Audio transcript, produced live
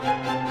Welcome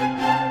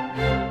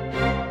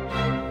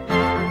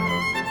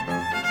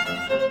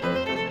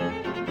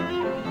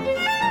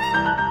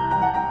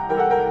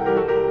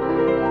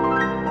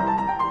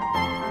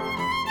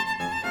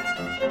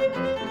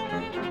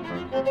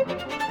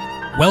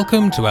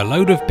to A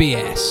Load of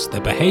BS, the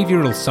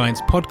behavioural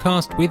science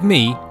podcast with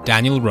me,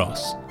 Daniel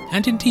Ross,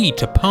 and indeed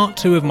to part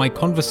 2 of my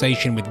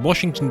conversation with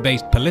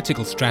Washington-based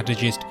political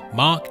strategist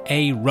Marc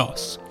A.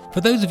 Ross. For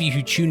those of you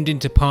who tuned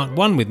into part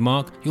 1 with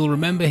Marc, you'll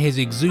remember his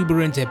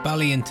exuberant,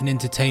 ebullient and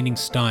entertaining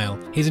style,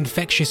 his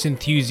infectious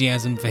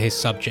enthusiasm for his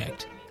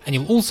subject. And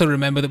you'll also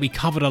remember that we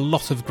covered a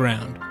lot of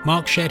ground.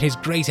 Marc shared his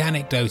great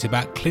anecdote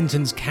about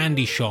Clinton's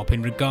candy shop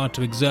in regard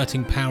to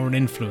exerting power and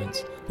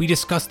influence. We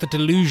discussed the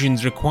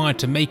delusions required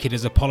to make it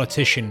as a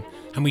politician,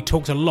 and we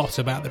talked a lot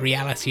about the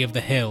reality of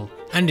the Hill,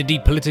 and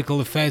indeed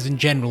political affairs in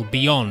general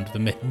beyond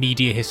the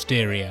media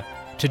hysteria.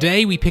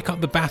 Today we pick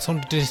up the baton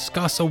to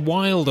discuss a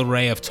wild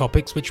array of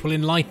topics which will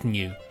enlighten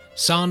you.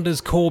 Sanders,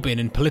 Corbyn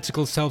and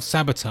political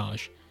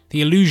self-sabotage,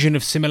 the illusion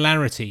of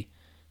similarity,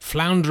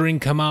 floundering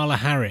Kamala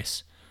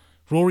Harris,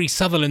 Rory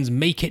Sutherland's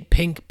Make It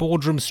Pink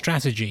boardroom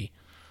strategy,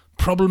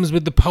 problems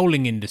with the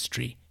polling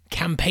industry,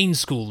 campaign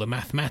school, the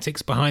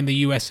mathematics behind the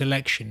US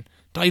election,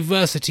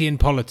 diversity in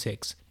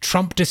politics,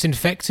 Trump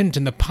disinfectant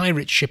and the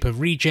pirate ship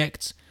of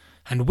rejects,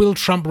 and will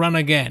Trump run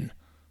again?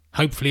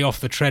 Hopefully off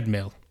the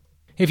treadmill.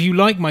 If you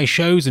like my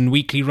shows and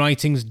weekly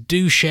writings,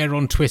 do share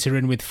on Twitter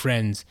and with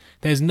friends.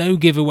 There's no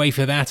giveaway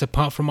for that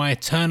apart from my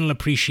eternal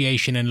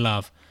appreciation and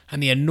love,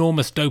 and the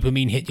enormous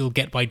dopamine hit you'll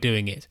get by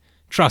doing it.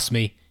 Trust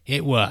me,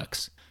 it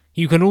works.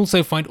 You can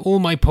also find all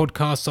my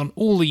podcasts on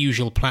all the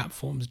usual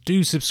platforms.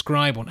 Do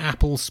subscribe on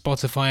Apple,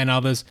 Spotify and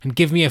others, and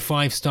give me a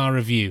 5-star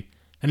review.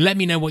 And let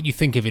me know what you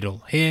think of it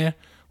all, here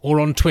or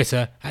on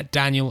Twitter at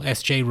Daniel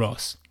S.J.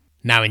 Ross.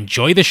 Now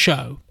enjoy the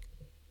show.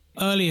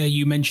 Earlier,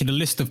 you mentioned a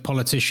list of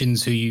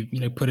politicians who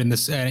you put in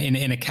this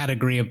in a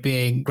category of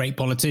being great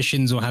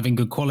politicians or having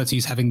good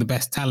qualities, having the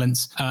best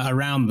talents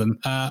around them.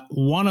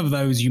 One of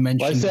those you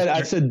mentioned. Well,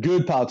 I said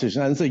good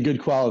politician. I didn't say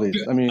good qualities.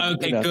 I mean,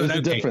 okay, there's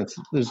a difference.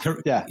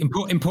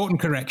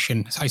 Important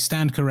correction. I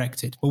stand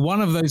corrected. But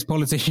one of those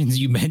politicians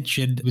you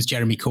mentioned was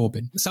Jeremy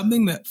Corbyn.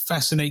 Something that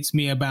fascinates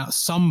me about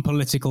some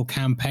political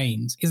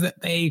campaigns is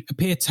that they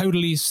appear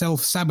totally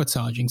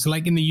self-sabotaging. So,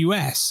 like in the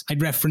US,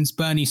 I'd reference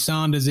Bernie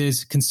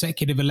Sanders'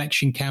 consecutive election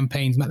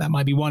campaigns. That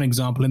might be one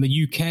example. In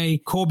the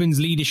UK, Corbyn's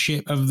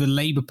leadership of the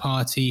Labour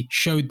Party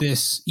showed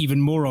this even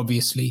more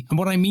obviously. And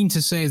what I mean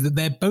to say is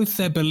that both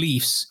their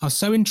beliefs are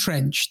so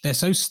entrenched, they're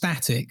so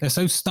static, they're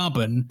so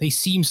stubborn, they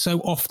seem so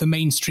off the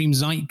mainstream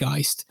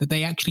zeitgeist that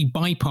they actually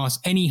bypass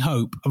any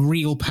hope of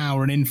real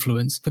power and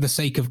influence for the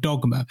sake of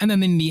dogma. And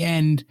then in the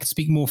end, I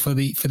speak more for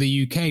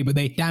the UK, but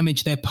they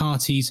damage their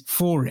parties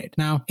for it.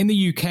 Now, in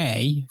the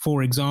UK,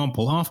 for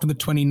example, after the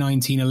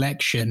 2019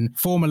 election,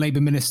 former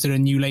Labour Minister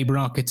and new Labour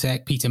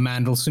architect Peter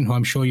Mandelson, who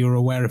I'm sure you're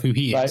aware of who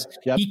he is, right.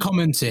 Yep. He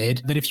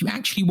commented that if you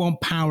actually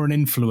want power and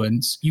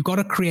influence, you've got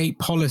to create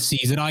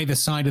policies at either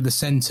side of the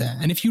centre.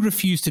 And if you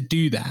refuse to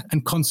do that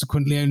and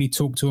consequently only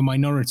talk to a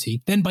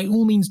minority, then by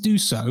all means do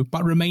so,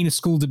 but remain a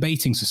school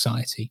debating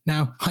society.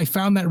 Now, I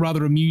found that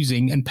rather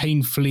amusing and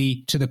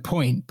painfully to the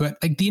point. But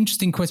the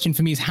interesting question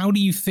for me is, how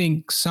do you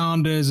think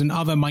Sanders and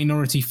other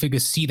minority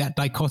figures see that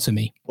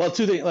dichotomy? Well,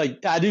 two things.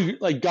 I do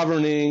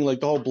governing, the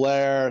whole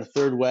Blair,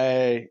 Third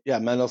Way,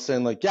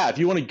 Mendelson. If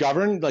you want to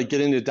govern, get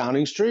into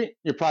Downing Street,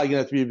 you're probably going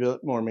to have to be a bit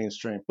more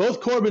mainstream.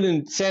 Both Corbyn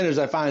and Sanders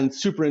I find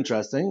super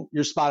interesting.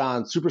 You're spot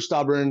on, super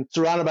stubborn,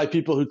 surrounded by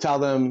people who tell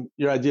them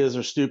your ideas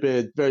are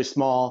stupid, very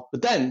small.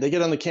 But then they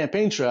get on the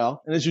campaign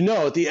trail. And as you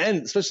know, at the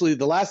end, especially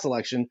the last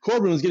election,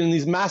 Corbyn was getting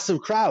these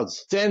massive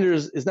crowds.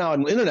 Sanders is now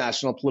an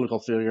international political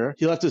figure.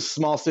 He left his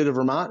small state of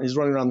Vermont. He's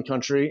running around the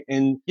country.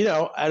 And,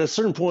 at a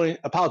certain point,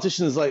 a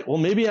politician is like, well,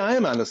 maybe I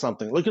am onto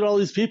something. Look at all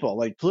these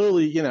people.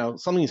 Clearly,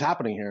 something's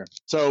happening here.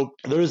 So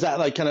there is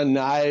that kind of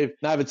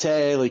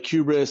naivete,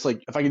 hubris,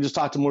 if I can just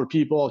talk to more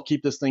people, I'll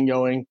keep this thing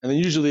going. And then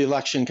usually the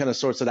election kind of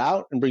sorts it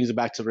out and brings it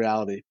back to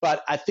reality.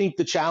 But I think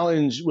the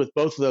challenge with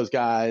both of those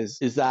guys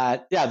is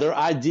that, their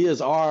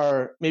ideas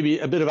are maybe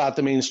a bit about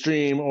the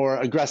mainstream or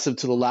aggressive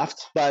to the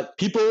left, but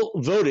people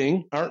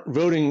voting aren't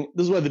voting.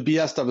 This is why the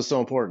BS stuff is so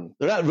important.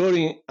 They're not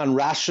voting on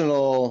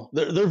rational,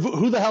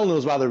 who the hell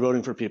knows why they're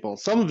voting for people?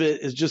 Some of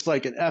it is just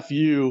an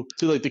FU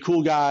to the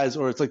cool guys,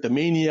 or it's the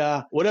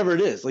mania, whatever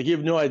it is. You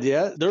have no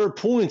idea. There are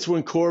points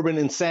when Corbyn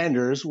and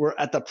Sanders were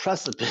at the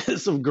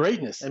precipice of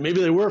greatness. And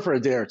maybe they were for a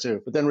day or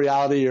two, but then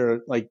reality,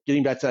 or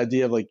getting back to the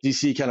idea of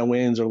DC kind of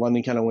wins or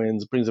London kind of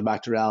wins, brings it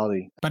back to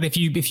reality. But if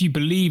you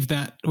believe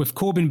that, if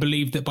Corbyn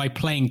believed that by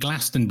playing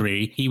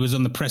Glastonbury, he was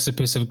on the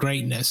precipice of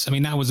greatness,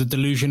 that was a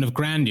delusion of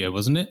grandeur,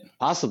 wasn't it?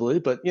 Possibly,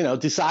 but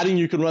deciding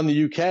you can run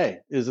the UK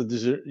is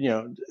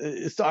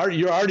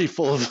you're already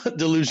full of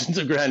delusions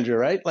of grandeur,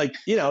 right?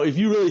 If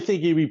you really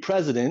think you'd be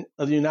president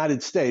of the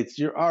United States,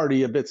 you're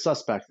already a bit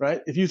suspect,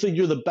 right? If you think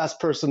you're the best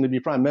person person to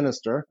be prime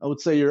minister, I would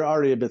say you're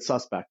already a bit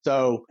suspect.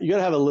 So you got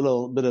to have a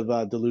little bit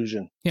of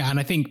delusion. Yeah, and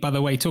I think, by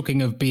the way,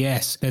 talking of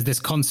BS, there's this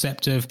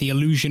concept of the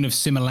illusion of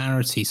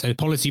similarity. So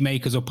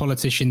policymakers or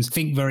politicians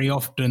think very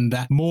often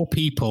that more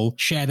people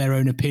share their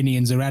own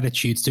opinions or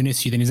attitudes to an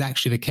issue than is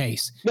actually the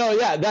case. No,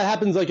 yeah, that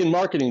happens like in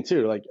marketing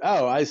too. Like,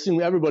 oh, I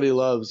assume everybody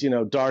loves,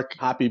 dark,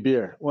 happy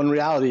beer. When in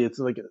reality, it's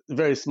like a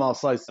very small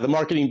slice. The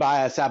marketing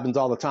bias happens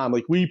all the time.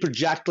 Like we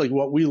project like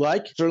what we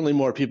like. Certainly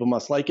more people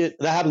must like it.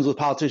 That happens with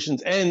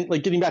politicians. And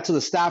like getting back to the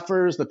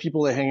staffers, the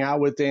people they hang out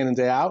with day in and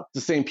day out,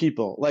 the same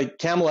people. Like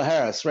Kamala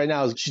Harris right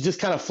now, she's just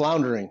kind of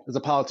floundering as a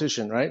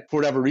politician, right? For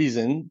whatever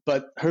reason,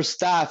 but her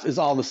staff is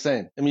all the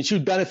same. I mean, she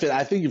would benefit,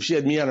 I think, if she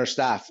had me on her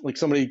staff, like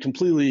somebody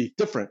completely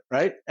different,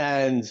 right?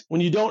 And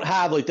when you don't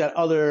have like that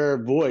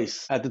other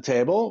voice at the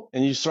table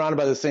and you're surrounded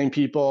by the same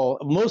people,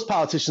 most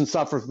politicians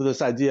suffer for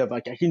this idea of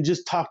like, I can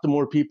just talk to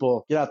more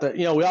people, get out there.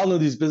 We all know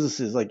these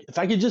businesses. Like if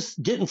I could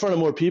just get in front of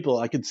more people,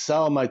 I could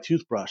sell my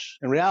toothbrush.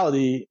 In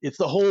reality, it's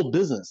the whole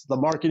business. The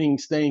marketing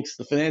stinks,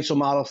 the financial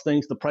model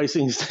stinks, the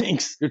pricing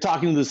stinks. You're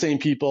talking to the same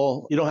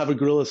people. You don't have a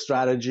guerrilla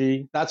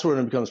strategy. That's where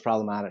it becomes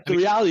problematic. The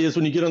reality is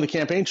when you get on the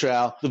campaign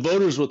trail, the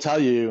voters will tell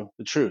you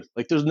the truth.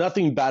 Like there's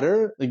nothing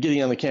better than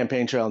getting on the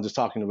campaign trail and just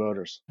talking to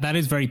voters. That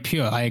is very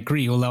pure. I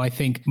agree. Although I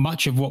think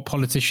much of what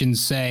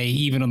politicians say,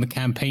 even on the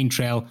campaign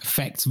trail,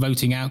 affects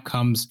voting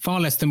outcomes far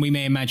less than we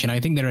may imagine. I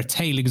think there are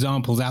tail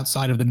examples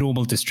outside of the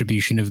normal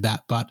distribution of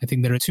that, but I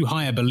think there are too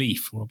high a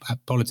belief, or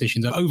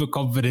politicians are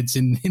overconfidence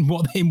in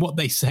what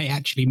they say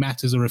actually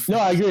matters or affects. No,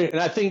 I agree. And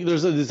I think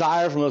there's a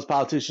desire for most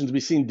politicians to be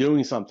seen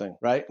doing something,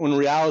 right? When in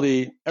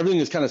reality, everything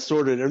is kind of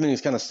sorted, everything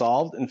is kind of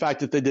solved. In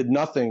fact, if they did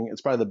nothing,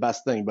 it's probably the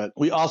best thing. But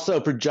we also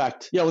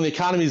project, when the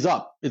economy's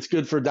up, it's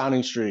good for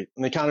Downing Street.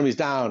 When the economy's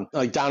down,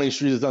 like Downing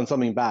Street has done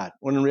something bad.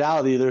 When in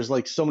reality, there's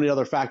like so many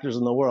other factors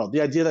in the world.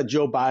 The idea that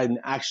Joe Biden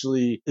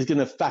actually is going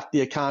to affect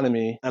the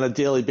economy on a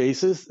daily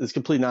basis is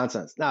complete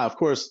nonsense. Now, of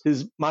course,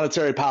 his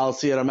monetary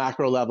policy at a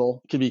macro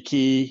level can be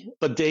key,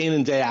 but day in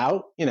and day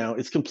out,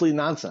 it's complete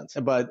nonsense.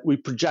 But we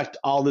project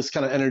all this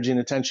kind of energy and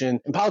attention,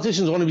 and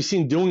politicians want to be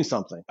seen doing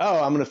something.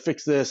 Oh, I'm going to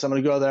fix this. I'm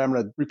going to go there. I'm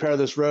going to repair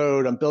this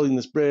road. I'm building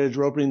this bridge.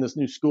 We're opening this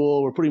new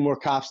school. We're putting more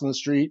cops in the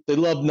street. They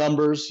love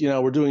numbers.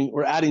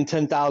 We're adding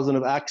 10,000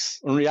 of X.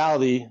 In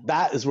reality,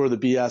 that is where the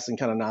BS and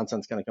kind of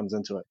nonsense kind of comes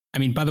into it. I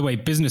mean, by the way,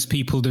 business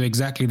people do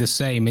exactly the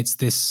same. It's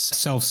this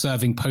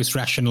self-serving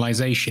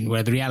post-rationalization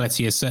where the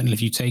reality is certainly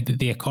if you take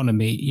the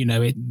economy,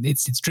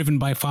 it's driven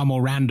by far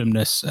more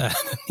randomness than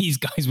these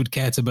guys would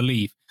care to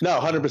believe. No,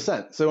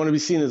 100%. So they want to be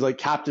seen as like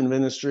captain of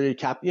industry,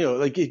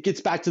 like it gets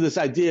back to this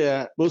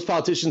idea. Most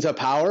politicians have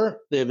power.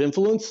 They have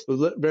influence,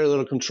 but very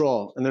little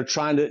control. And they're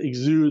trying to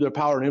exude their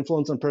power and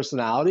influence and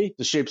personality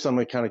to shape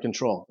some kind of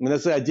control. I mean,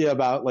 that's the idea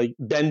about like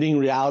bending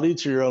reality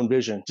to your own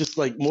vision. Just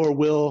like more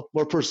will,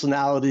 more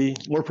personality,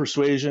 more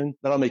persuasion,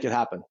 that'll make it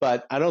happen.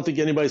 But I don't think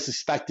anybody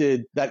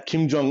suspected that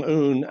Kim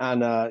Jong-un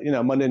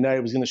on Monday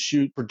night was going to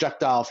shoot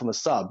projectile from a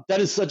sub. That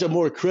is such a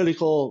more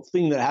critical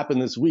thing that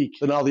happened this week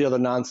than all the other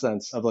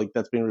nonsense of like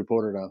that's being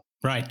reported on.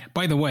 Right.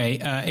 By the way,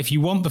 if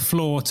you want the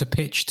floor to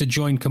pitch to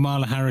join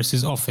Kamala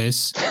Harris's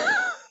office,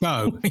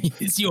 no,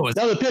 it's yours.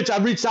 No, the pitch,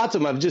 I've reached out to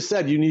him. I've just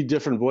said, you need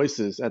different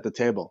voices at the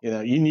table.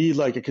 You need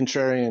like a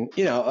contrarian,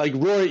 like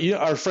Roy,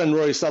 our friend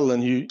Roy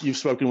Sutherland, who you've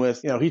spoken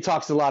with, he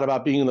talks a lot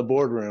about being in the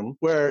boardroom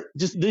where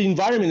just the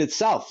environment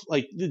itself,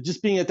 like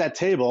just being at that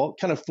table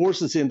kind of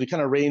forces him to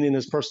kind of rein in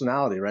his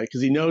personality, right?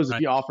 Because he knows if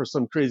he offers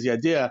some crazy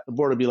idea, the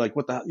board will be like,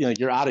 what the,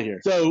 you're out of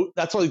here. So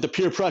that's why like the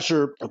peer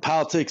pressure of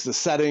politics, the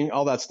setting,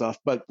 all that stuff.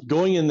 But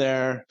going in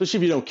there, especially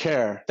if you don't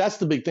care, that's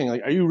the big thing.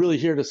 Like, are you really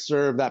here to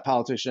serve that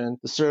politician,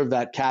 to serve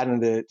that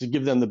candidate, to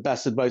give them the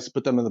best advice to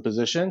put them in the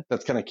position?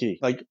 That's kind of key.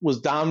 Like,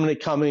 was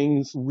Dominic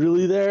Cummings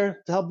really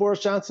there to help Boris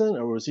Johnson?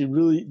 Or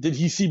did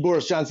he see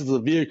Boris Johnson as a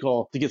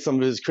vehicle to get some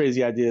of his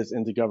crazy ideas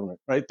into government,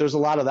 right? There's a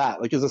lot of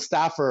that. Like, is a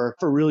staffer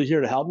really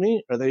here to help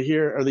me? Are they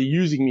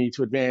using me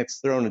to advance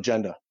their own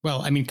agenda?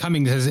 Well, I mean,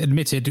 Cummings has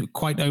admitted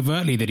quite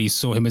overtly that he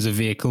saw him as a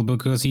vehicle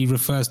because he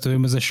refers to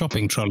him as a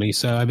shopping trolley.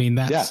 So, I mean,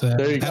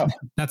 there you go.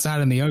 That's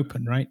out in the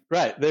open, right?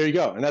 Right. There you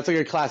go. And that's like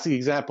a classic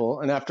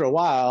example. And after a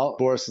while,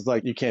 Boris is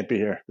like, you can't be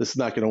here. This is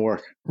not going to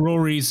work.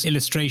 Rory's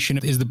illustration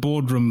is the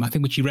boardroom, I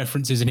think, which he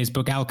references in his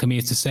book Alchemy,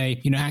 is to say,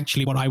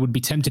 actually what I would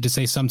be tempted to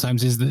say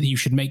sometimes is that you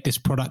should make this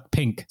product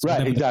pink. So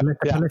right, exactly.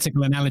 A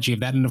political analogy of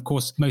that. And of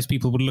course, most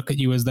people would look at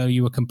you as though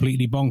you were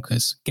completely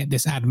bonkers. Get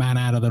this ad man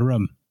out of the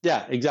room.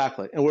 Yeah,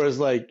 exactly. And whereas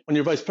like when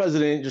you're vice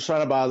president, you're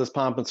surrounded by all this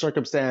pomp and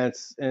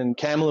circumstance, and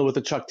Kamala with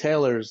the Chuck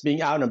Taylors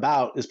being out and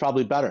about is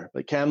probably better.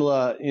 But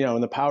Kamala,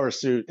 in the power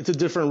suit, it's a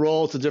different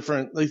role.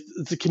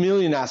 It's a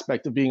chameleon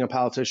aspect of being a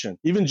politician.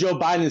 Even Joe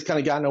Biden has kind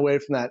of gotten away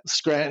from that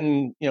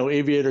Scranton,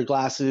 aviator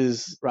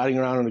glasses, riding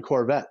around in a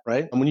Corvette,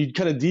 right? And when you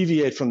kind of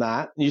deviate from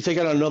that and you take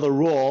on another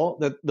role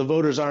that the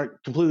voters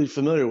aren't completely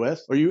familiar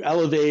with, or you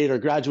elevate or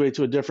graduate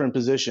to a different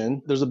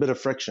position, there's a bit of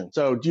friction.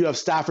 So do you have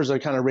staffers that are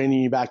kind of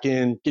reining you back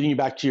in, getting you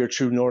back to your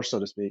true north, so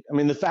to speak. I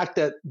mean, the fact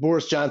that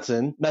Boris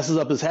Johnson messes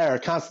up his hair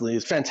constantly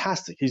is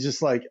fantastic. He's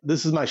just like,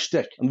 this is my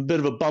shtick. I'm a bit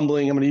of a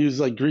bumbling. I'm going to use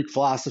like Greek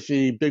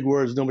philosophy, big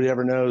words nobody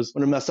ever knows.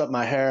 I'm going to mess up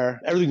my hair.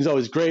 Everything's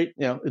always great.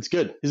 It's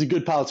good. He's a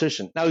good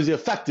politician. Now, is he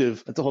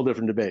effective? That's a whole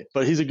different debate,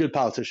 but he's a good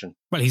politician.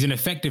 Well, he's an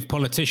effective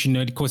politician.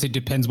 Of course, it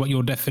depends what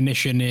your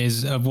definition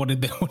is of what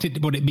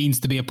it means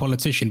to be a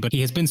politician, but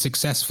he has been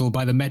successful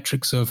by the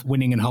metrics of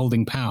winning and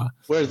holding power.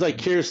 Whereas like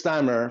Keir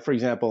Starmer, for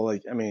example,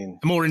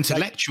 more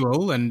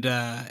intellectual and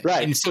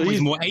right. in some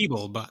ways more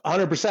able, but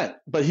 100%.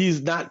 But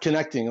he's not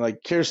connecting.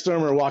 Like Keir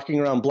Starmer walking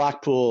around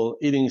Blackpool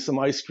eating some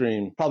ice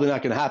cream, probably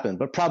not going to happen,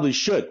 but probably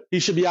should. He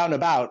should be out and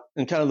about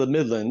in kind of the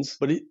Midlands.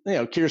 But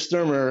Keir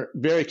Starmer,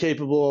 very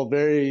capable,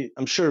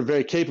 I'm sure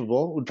very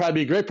capable, would probably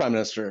be a great prime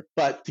minister.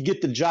 But to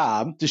get the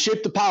job, to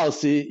shape the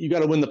policy, you got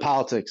to win the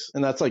politics,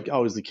 and that's like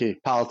always the key.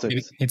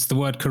 Politics. It's the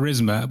word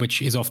charisma,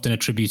 which is often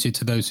attributed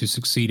to those who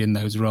succeed in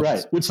those roles.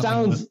 Right. Which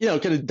sounds,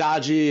 kind of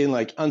dodgy and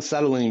like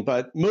unsettling,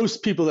 but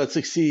most people that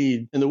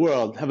succeed in the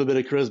world have a bit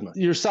of charisma.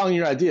 You're selling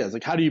your ideas.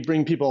 Like, how do you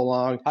bring people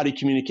along? How do you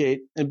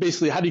communicate? And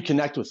basically, how do you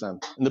connect with them?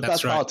 And the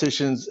best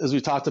politicians, as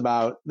we talked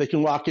about, they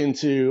can walk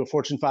into a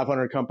Fortune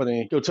 500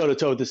 company, go toe to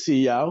toe with the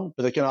CEO,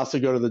 but they can also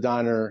go to the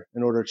diner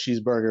and order a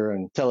cheeseburger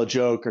and tell a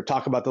joke or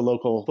talk about the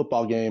local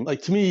football game.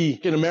 Like, to me,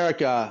 in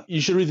America,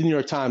 you should read the New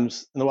York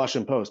Times and the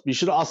Washington Post, but you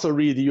should also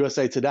read the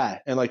USA Today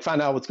and like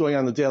find out what's going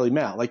on in the Daily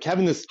Mail. Like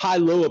having this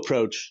high-low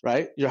approach,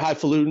 right? You're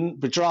highfalutin,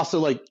 but you're also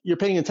like, you're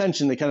paying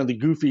attention to kind of the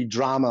goofy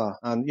drama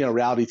on,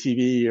 reality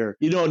TV, or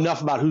you know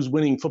enough about who's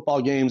winning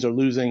football games or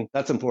losing.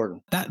 That's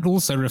important. That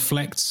also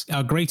reflects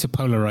our greater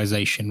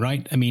polarization,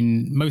 right? I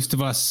mean, most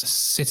of us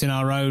sit in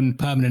our own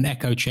permanent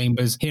echo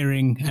chambers,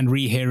 hearing and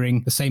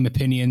rehearing the same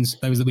opinions,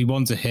 those that we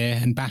want to hear,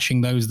 and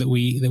bashing those that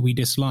we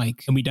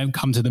dislike. And we don't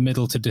come to the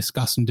middle to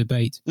discuss and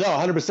debate. No,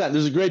 100%.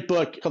 There's a great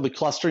book called The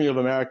Clustering of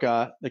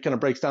America that kind of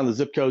breaks down the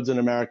zip codes in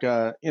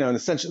America. And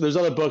essentially there's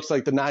other books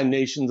like The 9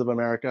 Nations of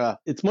America.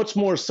 It's much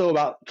more so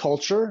about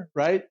culture,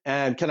 right?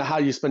 And kind of how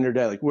you spend your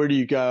day. Like, where do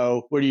you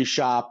go? Where do you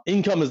shop?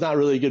 Income is not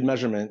really a good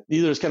measurement.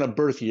 Neither is kind of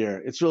birth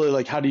year. It's really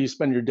like, how do you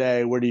spend your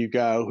day? Where do you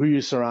go? Who are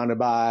you surrounded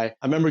by?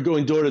 I remember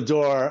going door to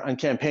door on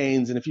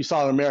campaigns. And if you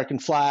saw an American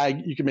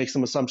flag, you could make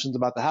some assumptions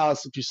about the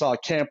house. If you saw a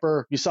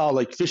camper, you saw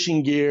like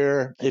fishing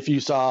gear, if you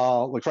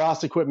saw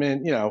lacrosse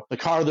equipment, the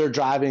car they're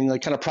driving,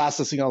 like kind of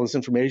processing all this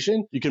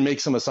information, you can make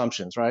some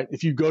assumptions, right?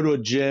 If you go to a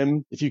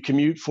gym, if you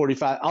commute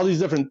 45, all these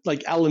different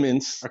like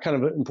elements are kind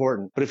of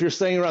important. But if you're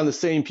staying around the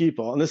same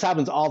people, and this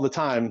happens all the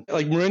time,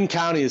 like Marin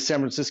County is San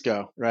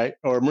Francisco, right?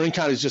 Or Marin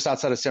County is just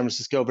outside of San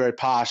Francisco, very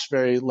posh,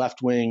 very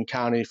left-wing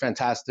county,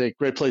 fantastic,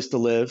 great place to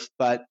live.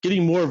 But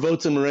getting more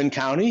votes in Marin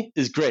County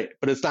is great,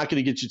 but it's not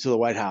going to get you to the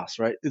White House,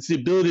 right? It's the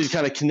ability to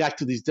kind of connect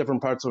to these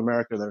different parts of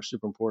America that are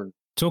super important.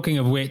 Talking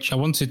of which, I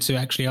wanted to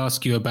actually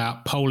ask you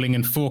about polling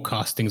and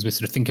forecasting as we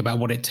sort of think about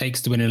what it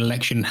takes to win an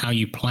election and how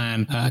you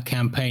plan a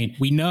campaign.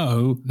 We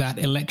know that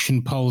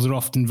election polls are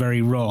often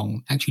very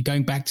wrong. Actually,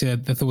 going back to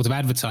the thought of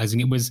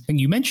advertising, I think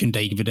you mentioned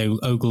David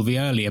Ogilvy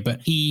earlier,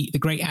 but the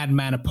great ad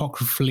man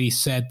apocryphally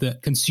said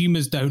that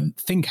consumers don't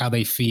think how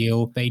they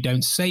feel, they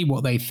don't say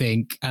what they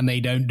think, and they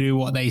don't do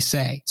what they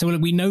say. So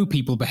we know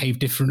people behave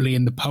differently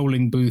in the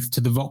polling booth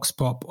to the vox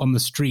pop on the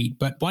street,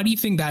 but why do you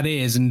think that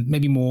is? And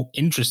maybe more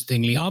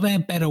interestingly, are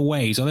there better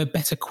ways? Are there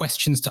better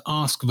questions to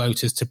ask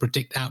voters to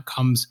predict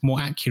outcomes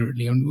more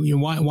accurately? And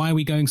why are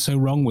we going so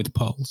wrong with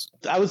polls?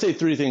 I would say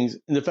 3 things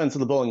in defense of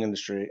the polling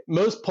industry.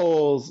 Most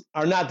polls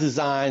are not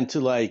designed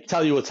to like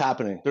tell you what's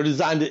happening. They're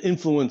designed to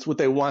influence what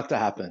they want to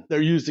happen.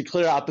 They're used to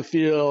clear out the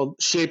field,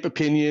 shape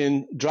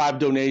opinion, drive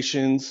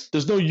donations.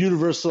 There's no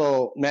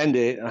universal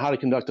mandate on how to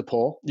conduct a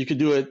poll. You could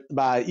do it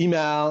by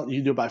email, you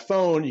can do it by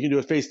phone, you can do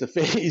it face to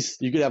face.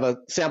 You could have a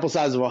sample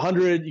size of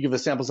 100, you give a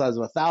sample size of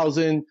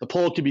 1,000. The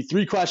poll could be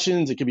 3 questions.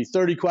 It could be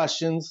 30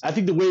 questions. I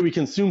think the way we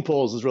consume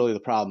polls is really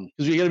the problem,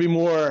 because we got to be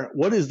more,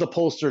 what is the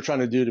pollster trying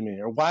to do to me?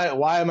 Or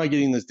why am I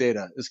getting this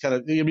data? It's kind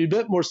of, you can be a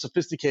bit more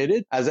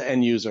sophisticated as an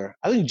end user.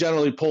 I think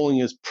generally polling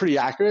is pretty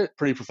accurate,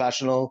 pretty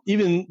professional.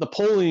 Even the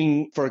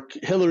polling for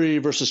Hillary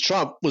versus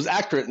Trump was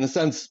accurate in the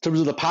sense, in terms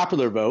of the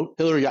popular vote,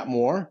 Hillary got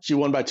more. She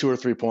won by 2 or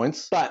 3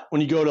 points. But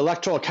when you go to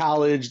electoral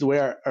college, the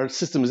way our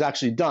system is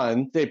actually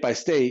done, state by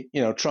state,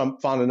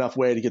 Trump found enough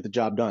way to get the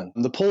job done.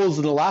 And the polls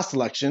in the last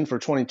election for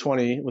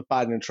 2020 with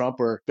Biden and Trump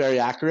were very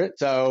accurate.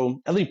 So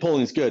I think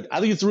polling is good.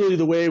 I think it's really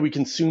the way we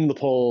consume the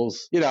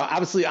polls.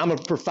 Obviously I'm a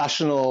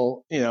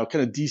professional, kind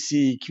of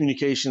DC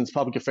communications,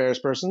 public affairs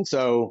person.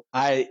 So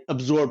I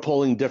absorb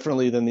polling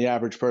differently than the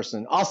average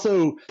person.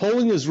 Also,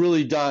 polling is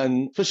really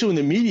done, especially when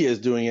the media is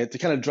doing it, to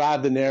kind of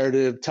drive the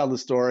narrative, tell the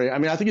story. I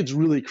mean, I think it's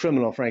really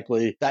criminal,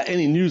 frankly, that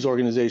any news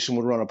organization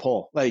would run a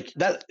poll. Like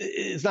that,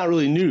 it's not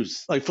really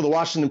news. Like for the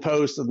Washington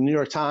Post or the New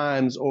York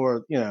Times,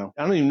 or, I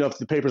don't even know if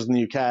the papers in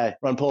the UK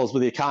run polls, but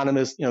The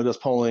Economist, does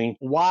polling polling,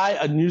 why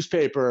a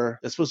newspaper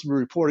that's supposed to be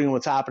reporting on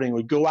what's happening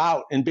would go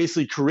out and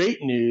basically create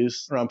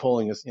news around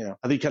polling is,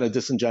 I think kind of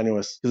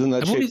disingenuous, because then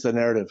that shapes the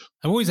narrative.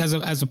 I've always,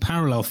 as a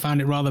parallel,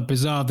 found it rather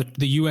bizarre that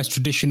the US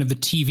tradition of the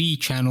TV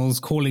channels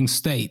calling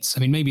states.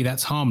 I mean, maybe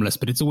that's harmless,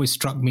 but it's always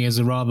struck me as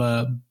a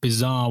rather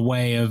bizarre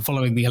way of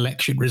following the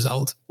election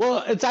result.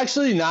 Well, it's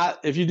actually not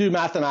if you do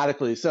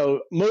mathematically.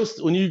 So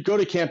when you go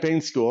to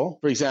campaign school,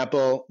 for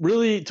example,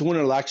 really to win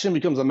an election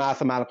becomes a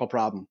mathematical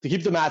problem. To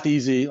keep the math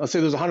easy, let's say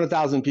there's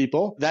 100,000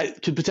 people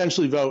that could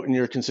potentially vote in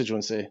your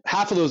constituency.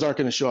 Half of those aren't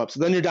going to show up. So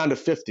then you're down to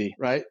 50,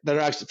 right? That are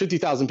actually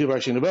 50,000 people are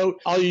actually going to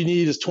vote. All you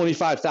need is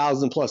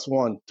 25,000 plus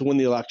one to win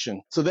the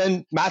election. So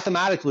then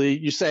mathematically,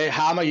 you say,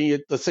 how am I going to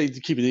get, let's say to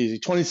keep it easy,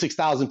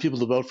 26,000 people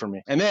to vote for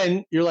me? And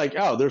then you're like,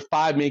 oh, there's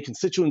 5 main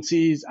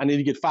constituencies. I need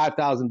to get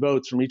 5,000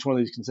 votes from each one of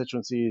these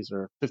constituencies,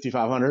 or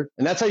 5,500.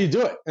 And that's how you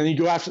do it. And you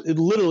go after it.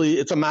 Literally,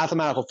 it's a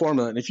mathematical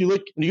formula. And if you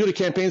look, when you go to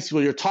campaign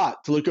school, you're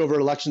taught to look over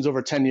elections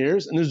over 10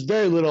 years. And there's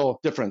very little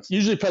difference.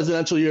 Usually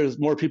presidential years,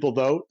 more people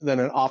vote than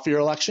an off-year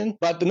election.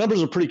 But the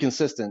numbers are pretty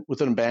consistent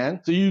within a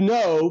band.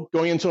 So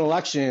going into an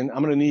election,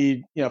 I'm going to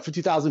need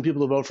 50,000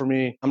 people to vote for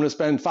me. I'm going to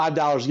spend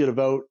 $5 to get a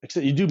vote.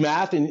 Except you do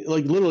math and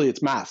literally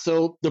it's math.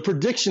 So the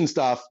prediction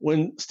stuff,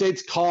 when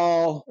states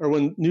call or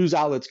when news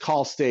outlets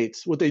call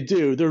states, what they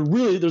do,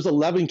 there's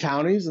 11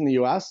 counties in the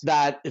US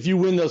that if you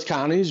win those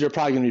counties, you're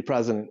probably going to be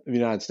president of the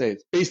United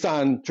States based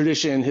on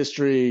tradition,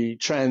 history,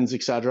 trends,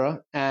 etc.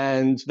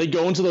 And they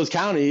go into those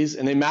counties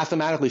and they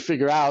mathematically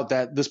figure out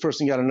that this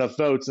person got enough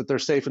votes that they're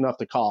safe enough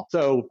to call.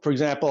 So for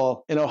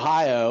example, in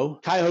Ohio,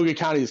 Cuyahoga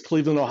County is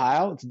Cleveland,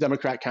 Ohio. It's a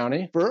Democrat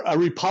county. For a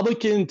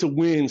Republican to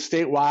win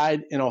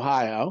statewide in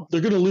Ohio,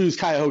 they're going to lose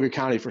Cuyahoga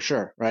County for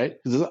sure, right?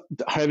 Because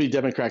it's a heavy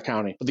Democrat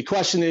county. But the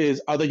question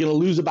is, are they going to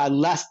lose it by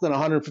less than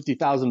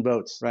 150,000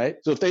 votes, right?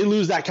 So if they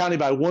lose that county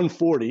by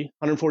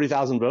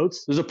 140,000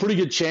 votes, there's a pretty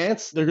good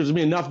chance there's going to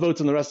be enough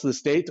votes in the rest of the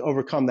state to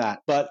overcome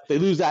that. But they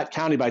lose that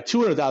county by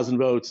 200,000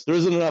 votes, there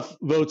isn't enough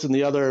votes in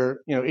the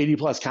other 80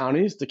 plus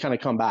counties to kind of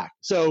come back.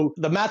 So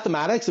the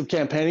mathematics of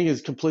campaigning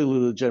is completely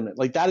legitimate.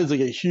 Like that is like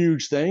a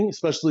huge thing,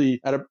 especially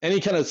at any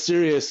kind of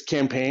serious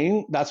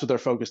campaign. That's what they're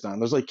focused on.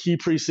 There's like key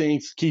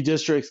precincts, key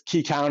districts,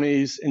 key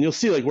counties, and you'll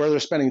see like where they're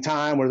spending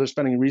time, where they're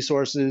spending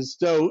resources.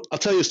 So I'll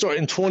tell you a story.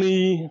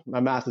 My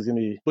math is going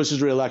to be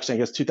Bush's reelection, I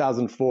guess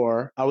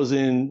 2004. I was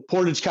in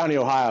Portage County,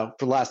 Ohio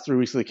for the last 3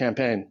 weeks of the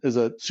campaign as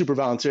a super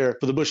volunteer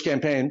for the Bush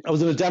campaign. I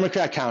was in a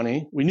Democrat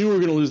county. We knew we were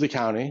going to lose the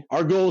county.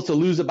 Our goal is to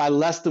lose it by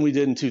less than we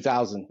did in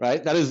 2000,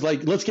 right? That is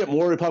like, let's get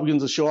more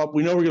Republicans to show up.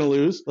 We know we're going to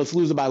lose. Let's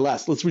lose it by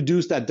less. Let's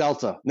reduce that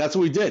delta. And that's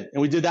what we did.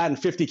 And we did that in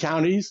 50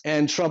 counties,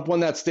 and Trump won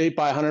that state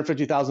by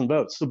 150,000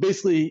 votes. So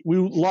basically we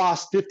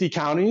lost 50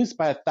 counties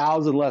by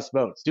 1,000 less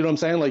votes. Do you know what I'm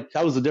saying? Like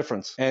that was the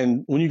difference.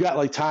 And when you got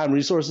like time,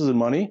 resources, and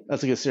money,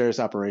 that's like a serious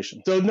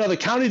operation. So no, the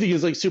county thing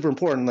is like super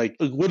important. Like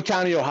Wood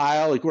County,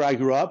 Ohio, like where I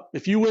grew up,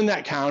 if you win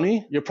that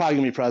county, you're probably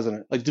gonna be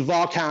president. Like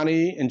Duval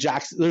County and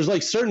Jackson, there's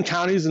like certain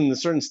counties in the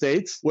certain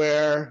states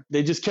where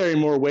they just carry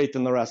more weight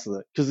than the rest of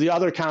it, because the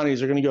other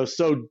counties are gonna go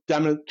so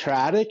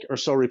Democratic or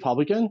so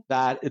Republican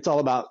that it's all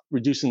about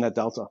reducing that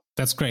delta.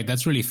 That's great.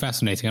 That's really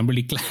fascinating. I'm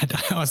really glad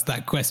I asked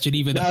that question.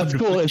 Even that's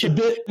cool. It's a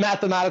bit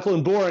mathematical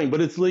and boring,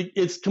 but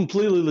it's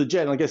completely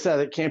legit. Like I said,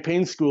 at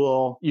campaign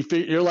school,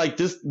 you're like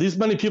these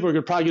many people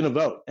are probably going to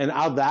vote, and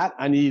out of that,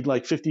 I need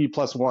like 50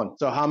 plus one.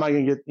 So how am I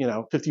going to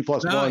get 50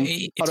 plus one?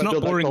 It's not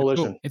boring at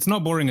all. It's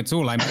not boring at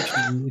all.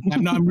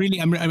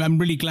 I'm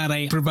really glad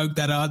I provoked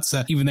that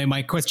answer, even though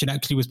my question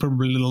actually was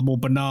probably a little more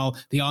banal.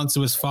 The answer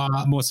was far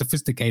more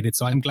sophisticated.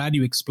 So I'm glad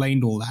you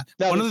explained all that.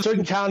 Now, there's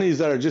certain counties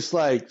that are just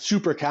like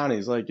super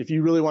counties. Like if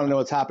you really want to know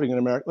what's happening in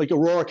America, like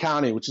Aurora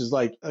County, which is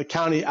like a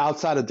county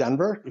outside of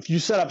Denver. If you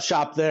set up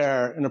shop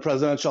there in a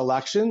presidential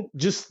election,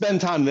 just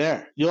spend time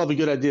there. You'll have a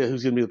good idea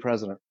who's going to be the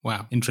president.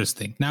 Wow,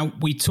 interesting. Now,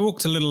 we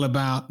talked a little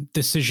about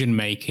decision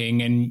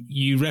making, and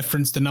you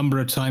referenced a number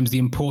of times the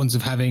importance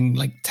of having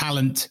like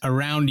talent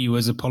around you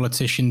as a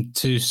politician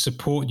to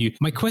support you.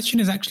 My question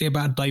is actually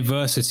about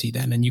diversity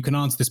then, and you can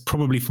answer this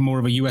probably from more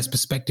of a US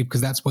perspective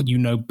because that's what you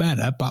know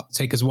better, but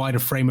take as wide a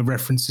frame of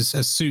reference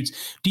as suits.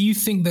 Do you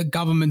think that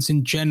governments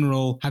in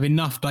general have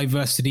enough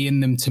diversity in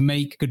them to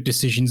make good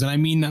decisions? And I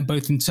mean that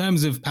both in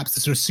terms of perhaps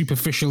the sort of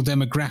superficial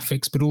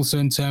demographics, but also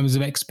in terms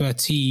of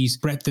expertise,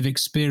 breadth of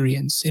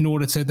experience, in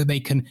order so that they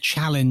can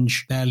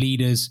challenge their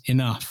leaders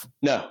enough?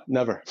 No,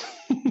 never.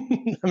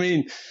 I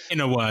mean, in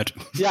a word.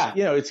 Yeah,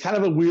 it's kind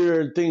of a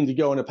weird thing to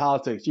go into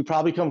politics. You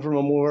probably come from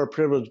a more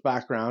privileged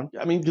background.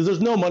 I mean, because there's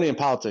no money in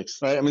politics,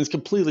 right? I mean, it's a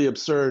completely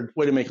absurd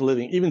way to make a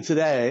living. Even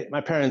today, my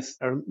parents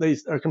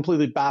are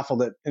completely baffled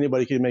that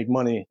anybody can make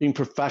money being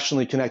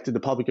professionally connected to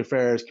public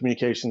affairs,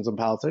 communications, and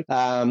politics.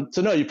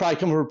 So no, you probably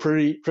come from a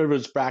pretty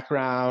privileged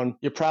background.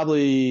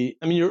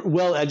 You're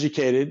well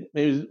educated,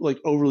 maybe like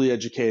overly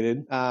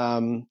educated,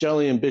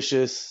 generally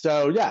ambitious.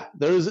 So yeah,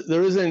 there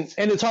isn't,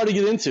 and it's hard to to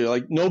get into.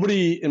 Like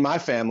nobody in my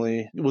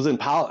family was in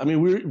politics. I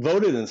mean, we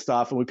voted and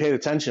stuff and we paid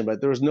attention,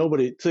 but there was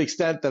nobody, to the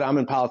extent that I'm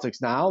in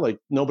politics now, like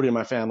nobody in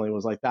my family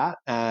was like that.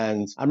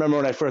 And I remember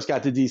when I first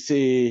got to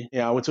DC,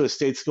 I went to a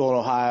state school in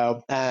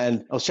Ohio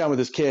and I was chatting with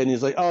this kid and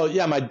he's like, oh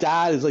yeah, my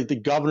dad is like the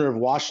governor of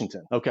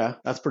Washington. Okay.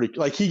 That's pretty,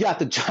 like he got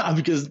the job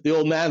because the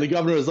old man, the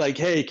governor was like,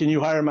 hey, can you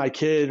hire my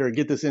kid or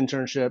get this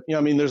internship?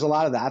 I mean, there's a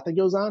lot of that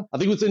goes on. I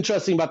think what's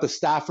interesting about the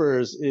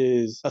staffers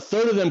is a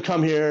third of them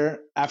come here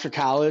after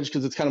college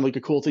because it's kind of like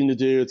a cool thing to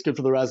do. It's good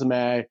for the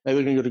resume. Maybe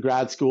they're going to go to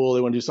grad school.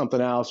 They want to do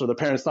something else, or their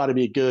parents thought it'd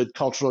be a good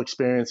cultural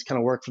experience, kind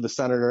of work for the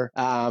senator.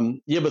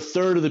 You have a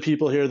third of the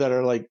people here that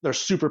are like, they're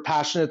super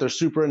passionate. They're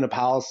super into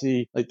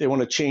policy. Like they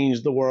want to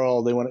change the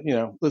world. They want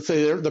to, let's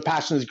say their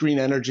passion is green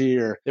energy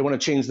or they want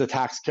to change the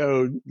tax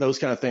code, those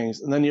kind of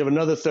things. And then you have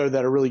another third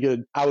that are really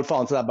good. I would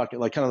fall into that bucket,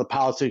 like kind of the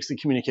politics and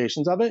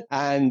communications of it.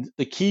 And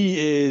the key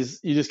is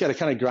you just got to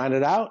kind of grind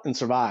it out and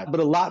survive.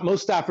 But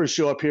most staffers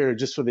show up here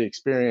just for the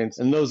experience.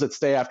 And those that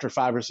stay after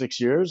 5 or 6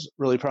 years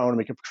really probably want to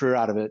make a career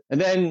out of it.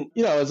 And then,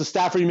 as a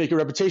staffer, you make a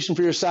reputation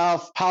for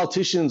yourself.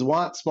 Politicians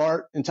want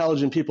smart,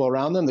 intelligent people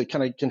around them that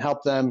kind of can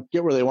help them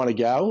get where they want to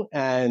go.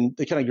 And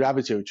they kind of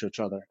gravitate to each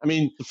other. I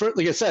mean,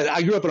 like I said,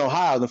 I grew up in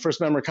Ohio. The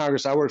first member of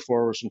Congress I worked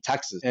for was from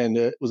Texas. And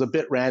it was a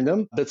bit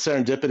random, a bit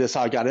serendipitous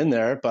how I got in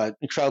there, but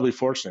incredibly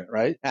fortunate,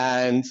 right?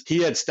 And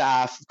he had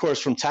staff, of course,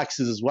 from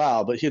Texas as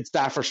well, but he had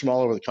staffers from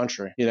all over the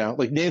country.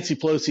 Like Nancy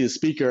Pelosi as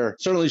speaker,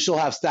 certainly she'll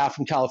have staff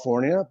from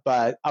California,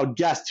 but I would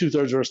guess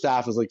 2/3 of her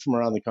staff is like from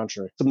around the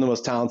country. Some of the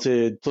most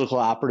talented political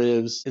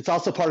operatives. It's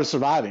also part of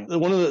surviving.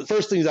 One of the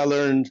first things I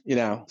learned,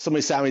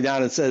 somebody sat me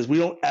down and says, we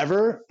don't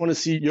ever want to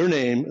see your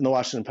name in the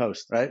Washington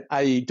Post, right?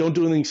 Don't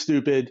do anything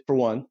stupid, for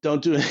one.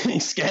 Don't do anything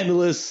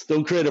scandalous.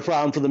 Don't create a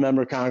problem for the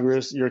member of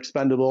Congress. You're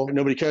expendable.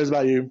 Nobody cares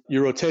about you.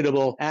 You're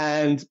rotatable.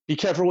 And be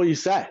careful what you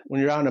say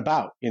when you're out and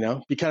about,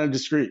 be kind of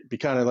discreet. Be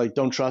kind of like,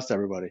 don't trust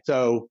everybody.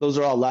 So those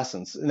are all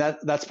lessons. And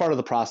that's part of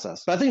the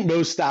process. But I think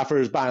most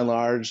staffers, by and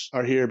large,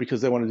 are here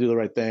because they want to do the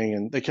right thing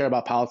and they care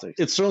about politics.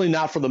 It's certainly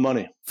not for the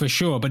money. For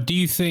sure. But do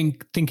you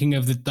think, thinking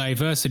of the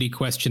diversity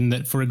question,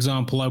 that, for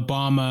example,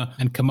 Obama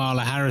and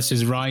Kamala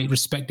Harris's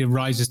respective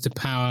rises to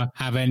power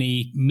have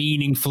any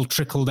meaningful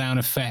trickle-down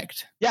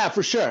effect? Yeah,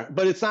 for sure.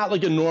 But it's not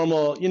like a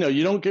normal,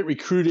 you don't get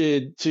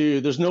recruited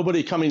there's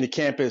nobody coming to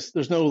campus.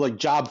 There's no like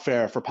job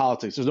fair for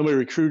politics. There's nobody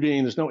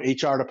recruiting. There's no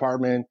HR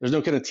department. There's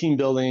no kind of team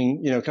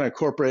building, kind of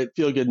corporate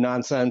feel-good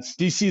nonsense.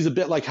 DC is a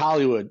bit like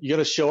Hollywood. You got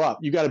to show up.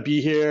 You got to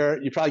be here.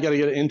 You probably got to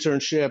get an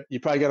internship. You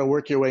probably got to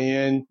work your way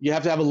in. You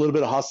have to have a little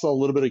bit of hustle, a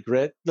little bit of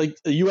grit. Like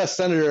a U.S.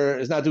 senator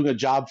is not doing a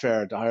job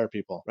fair to hire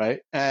people, right?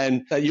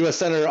 And that U.S.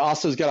 senator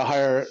also has got to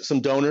hire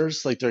some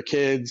donors, like their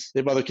kids. They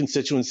have other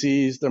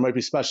constituencies. There might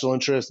be special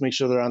interests. Make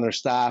sure they're on their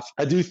staff.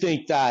 I do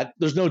think that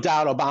there's no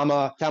doubt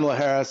Obama, Kamala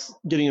Harris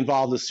getting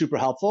involved is super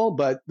helpful,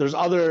 but there's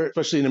other,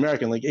 especially in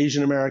American, like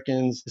Asian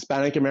Americans,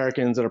 Hispanic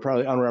Americans that are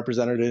probably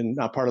unrepresented and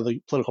not part of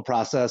the political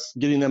process,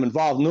 getting them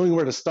involved, knowing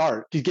where to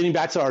start. Getting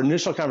back to our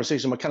initial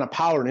conversation about kind of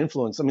power and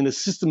influence. I mean, the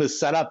system is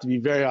set up to be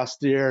very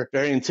austere,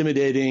 very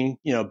intimidating,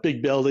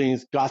 big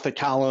buildings, Gothic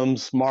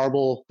columns,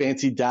 marble,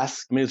 fancy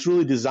desks. I mean, it's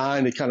really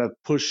designed to kind of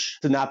push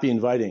to not be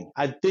inviting.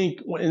 I think,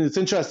 and it's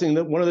interesting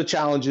that one of the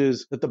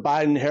challenges that the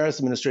Biden-Harris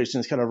administration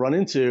has kind of run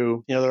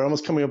into, they're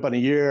almost coming up on a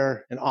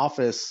year in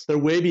office. They're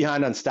way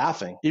behind on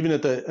staffing, even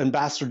at the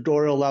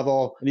ambassadorial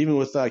level and even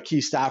with key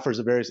staffers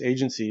of various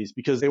agencies,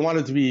 because they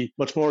wanted to be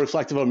much more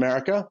reflective of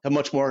America, have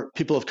much more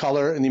people of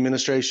color in the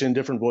administration,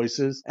 different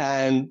voices,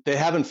 and they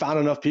haven't found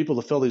enough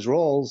people to fill these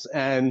roles.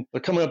 And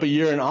they're coming up a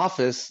year in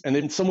office, and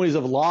in some ways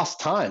have lost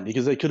time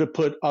because they could have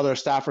put other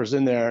staffers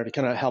in there to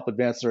kind of help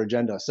advance their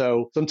agenda.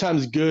 So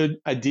sometimes good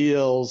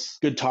ideals,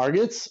 good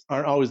targets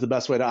aren't always the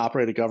best way to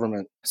operate a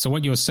government. So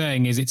what you're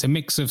saying is it's a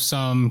mix of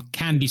some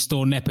candy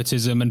store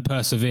nepotism and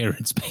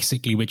perseverance,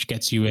 basically, which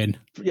gets you in.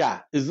 Yeah,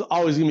 is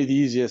always going to be the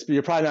easiest, but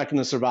you're probably not going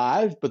to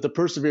survive. But the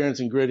perseverance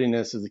and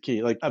grittiness is the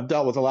key. Like I've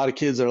dealt with a lot of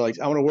kids that are like,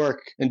 I want to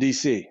work in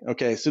DC.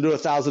 Okay, so do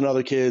 1,000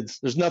 other kids.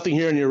 There's nothing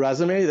here in your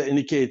resume that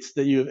indicates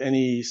that you have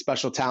any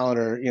special talent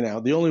or,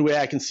 the only way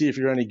I can see if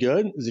you're any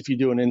good is if you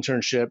do an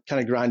internship,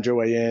 kind of grind your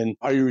way in.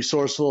 Are you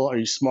resourceful? Are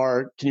you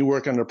smart? Can you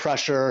work under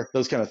pressure?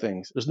 Those kind of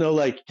things. There's no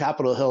like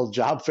Capitol Hill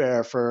job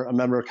fair for a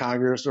member of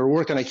Congress or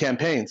work on a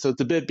campaign. So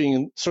it's a bit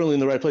being certainly in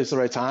the right place at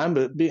the right time,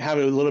 but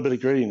having a little bit of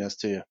grittiness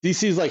to you.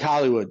 DC is like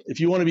Hollywood. If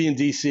you want to be in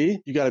DC,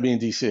 you got to be in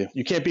DC.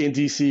 You can't be in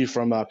DC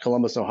from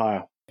Columbus,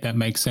 Ohio. That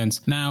makes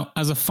sense. Now,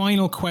 as a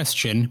final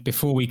question,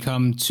 before we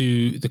come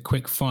to the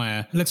quick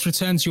fire, let's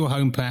return to your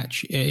home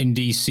patch in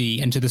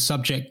DC and to the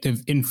subject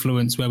of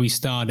influence where we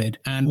started.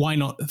 And why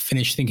not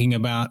finish thinking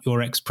about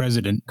your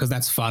ex-president? Because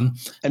that's fun.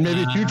 And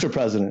maybe future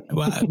president.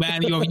 Well,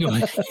 man,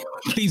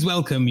 please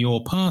welcome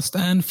your past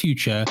and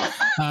future.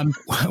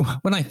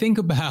 When I think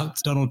about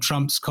Donald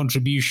Trump's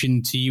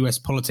contribution to US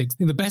politics,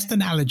 the best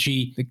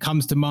analogy that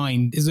comes to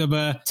mind is of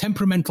a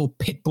temperamental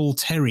pit bull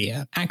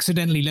terrier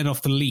accidentally let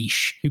off the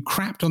leash who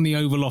crapped walked on the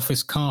Oval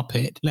Office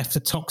carpet left a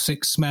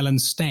toxic smell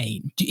and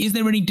stain. Is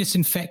there any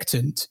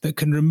disinfectant that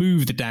can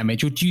remove the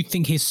damage, or do you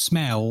think his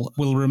smell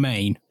will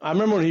remain? I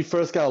remember when he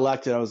first got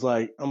elected, I was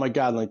like, oh my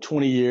God, in like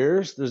 20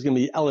 years, there's going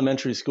to be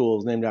elementary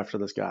schools named after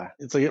this guy.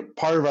 It's like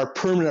part of our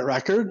permanent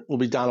record will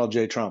be Donald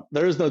J. Trump.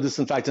 There is no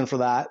disinfectant for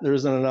that. There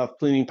isn't enough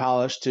cleaning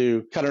polish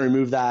to kind of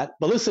remove that.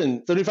 But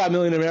listen, 35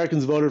 million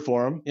Americans voted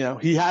for him. You know,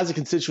 he has a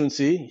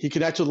constituency. He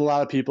connects with a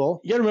lot of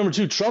people. You got to remember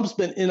too, Trump's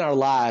been in our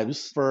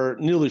lives for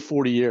nearly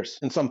 40 years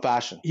in some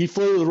fashion. He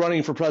flirted with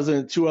running for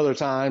president 2 other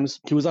times.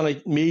 He was on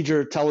a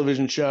major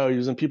television show. He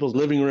was in people's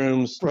living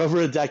rooms for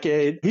over a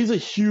decade. He's a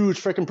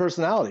huge freaking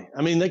personality.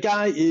 I mean, that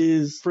guy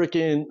is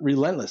freaking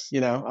relentless.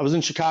 You know, I was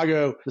in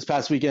Chicago this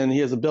past weekend. He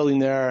has a building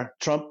there,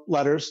 Trump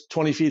letters,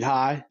 20 feet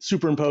high,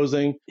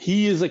 superimposing.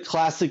 He is a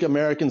classic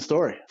American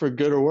story, for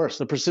good or worse.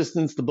 The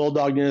persistence, the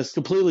bulldogness,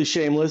 completely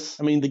shameless.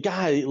 I mean, the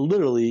guy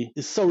literally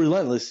is so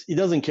relentless. He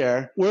doesn't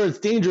care. Where it's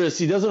dangerous,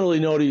 he doesn't really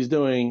know what he's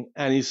doing.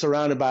 And he's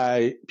surrounded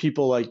by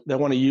people like that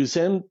want to use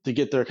him to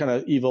get their kind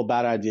of evil,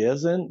 bad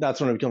ideas in.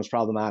 That's when it becomes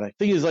problematic.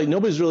 The thing is, like,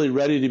 nobody's really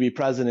ready to be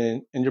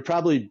president. And you're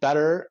probably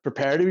better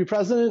prepared to be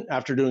president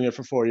after doing it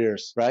for 4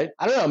 years, right?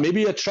 I don't know.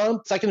 Maybe a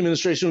Trump second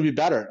administration would be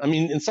better. I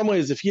mean, in some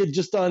ways, if he had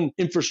just done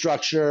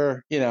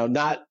infrastructure, you know,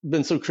 not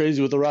been so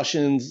crazy with the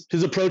Russians,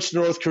 his approach to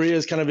North Korea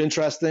is kind of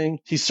interesting.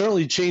 He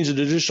certainly changed the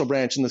judicial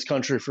branch in this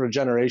country for a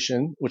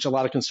generation, which a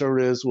lot of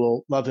conservatives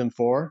will love him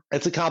for.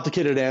 It's a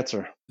complicated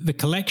answer. The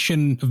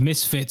collection of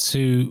misfits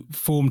who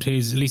formed at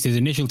least his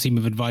initial team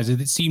of advisors,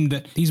 it seemed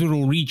that these were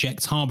all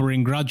rejects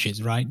harboring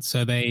grudges, right?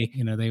 So they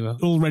were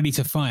all ready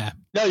to fire.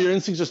 No, your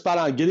instincts are spot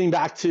on. Getting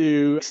back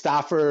to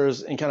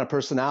staffers and kind of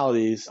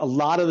personalities, a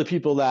lot of the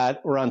people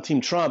that were on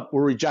Team Trump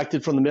were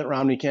rejected from the Mitt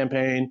Romney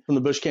campaign, from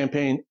the Bush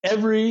campaign.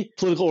 Every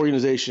political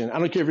organization, I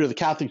don't care if you're the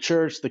Catholic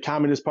Church, the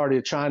Communist Party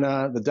of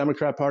China, the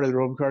Democrat Party, the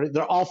Republican Party,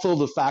 they're all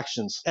filled with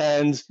factions.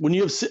 And when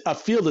you have a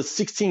field of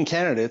 16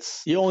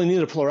 candidates, you only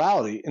need a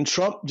plurality. And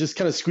Trump just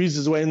kind of squeezed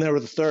his way in there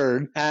with a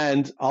third.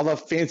 And all the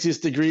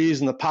fanciest degrees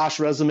and the posh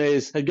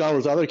resumes had gone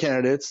with other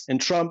candidates. And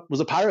Trump was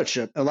a pirate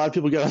ship. And a lot of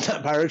people got on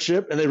that pirate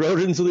ship and they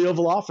rode into the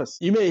Oval Office.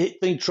 You may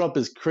think Trump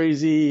is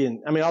crazy,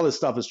 and I mean, all this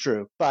stuff is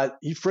true, but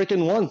he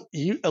freaking won.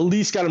 He at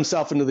least got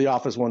himself into the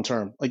office one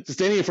term. Like,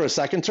 standing in for a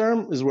second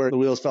term is where the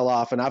wheels fell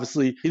off. And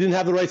obviously, he didn't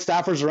have the right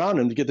staffers around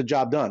him to get the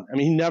job done. I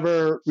mean, he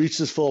never reached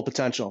his full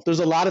potential.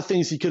 There's a lot of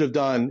things he could have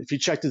done if he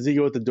checked his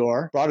ego at the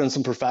door, brought in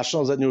some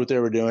professionals that knew what they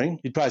were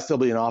doing. He'd probably still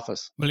be in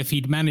office. Well, if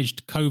he'd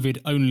managed COVID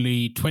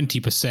only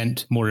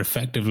 20% more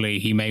effectively,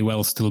 he may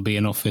well still be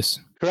in office.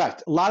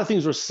 Correct. A lot of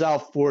things were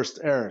self-forced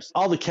errors.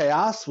 All the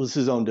chaos was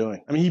his own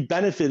doing. I mean, he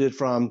benefited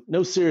from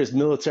no serious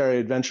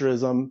military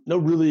adventurism, no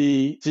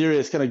really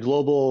serious kind of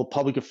global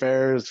public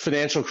affairs,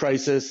 financial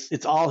crisis.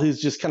 It's all his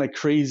just kind of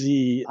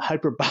crazy,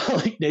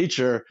 hyperbolic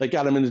nature that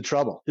got him into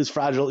trouble, his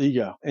fragile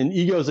ego. And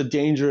ego is a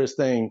dangerous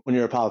thing when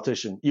you're a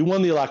politician. You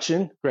won the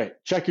election. Great.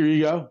 Check your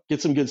ego,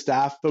 get some good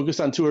staff,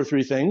 focus on 2 or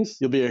 3 things.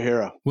 You'll be a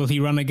hero. Will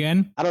he run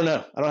again? I don't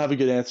know. I don't have a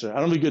good answer.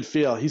 I don't have a good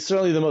feel. He's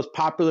certainly the most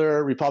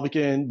popular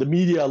Republican. The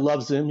media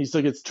loves him. He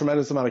still gets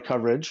tremendous amount of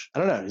coverage. I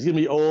don't know. He's going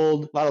to be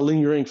old, a lot of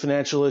lingering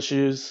financial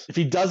issues. If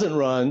he doesn't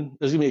run,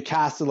 there's going to be a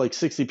cast of like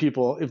 60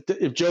 people.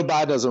 If Joe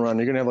Biden doesn't run,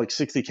 you're going to have like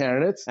 60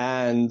 candidates,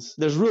 and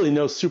there's really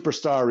no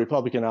superstar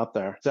Republican out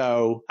there.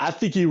 So I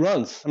think he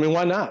runs. I mean,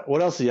 why not?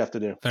 What else do you have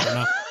to do? Fair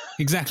enough.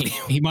 Exactly.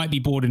 He might be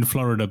bored in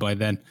Florida by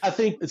then. I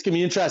think it's going to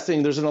be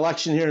interesting. There's an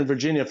election here in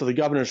Virginia for the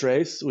governor's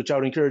race, which I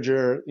would encourage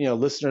your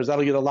listeners.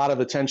 That'll get a lot of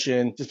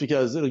attention just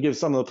because it'll give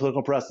some of the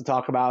political press to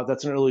talk about.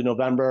 That's in early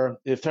November.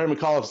 If Terry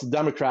McAuliffe's a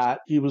Democrat,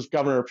 he was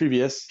governor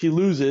previous, he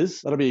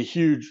loses, that'll be a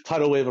huge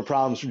tidal wave of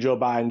problems for Joe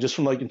Biden, just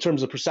from like in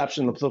terms of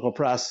perception in the political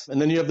press.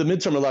 And then you have the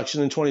midterm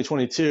election in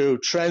 2022.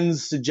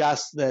 Trends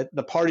suggest that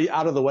the party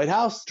out of the White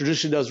House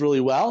traditionally does really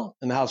well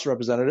in the House of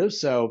Representatives.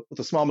 So with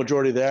a small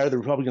majority there, the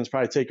Republicans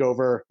probably take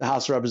over the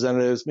House of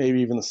Representatives,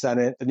 maybe even the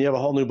Senate, and you have a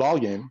whole new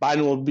ballgame.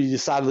 Biden will be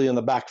decidedly on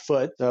the back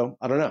foot. So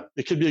I don't know.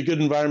 It could be a good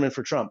environment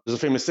for Trump. There's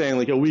a famous saying,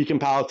 like, a week in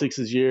politics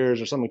is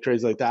years, or something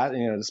crazy like that.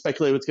 And, to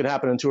speculate what's going to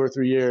happen in 2 or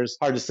 3 years,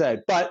 hard to say.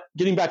 But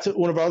getting back to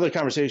one of our other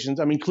conversations,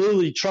 I mean,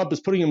 clearly Trump is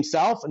putting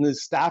himself and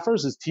his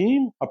staffers, his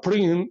team, are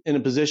putting him in a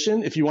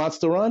position, if he wants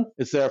to run,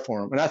 it's there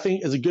for him. And I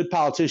think as a good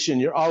politician,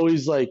 you're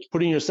always like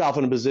putting yourself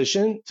in a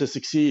position to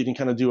succeed and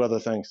kind of do other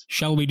things.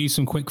 Shall we do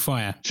some quick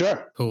fire?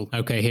 Sure. Cool.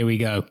 Okay, here we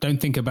go. Don't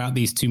think about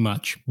these too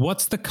much.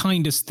 What's the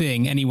kindest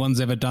thing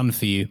anyone's ever done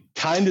for you?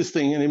 Kindest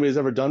thing anybody's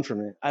ever done for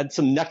me? I had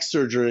some neck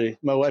surgery.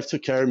 My wife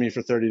took care of me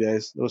for 30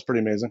 days. It was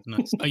pretty amazing.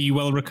 Nice. Are you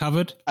well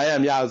recovered? I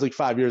am. Yeah, it was like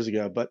 5 years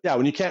ago. But yeah,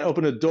 when you can't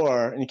open a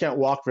door and you can't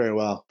walk very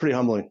well, pretty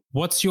humbling.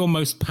 What's your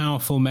most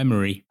powerful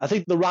memory? I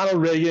think the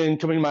Ronald Reagan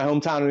coming to my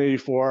hometown in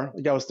 84.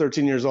 Like, I was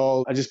 13 years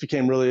old. I just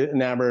became really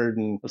enamored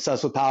and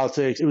obsessed with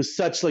politics. It was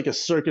such like a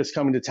circus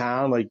coming to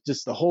town. Like,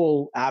 just the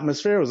whole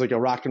atmosphere was like a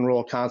rock and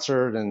roll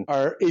concert. And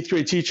our 8th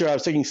grade teacher, I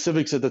was taking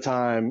civics at the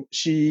time,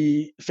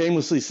 she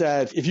famously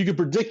said, if you could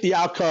predict predict the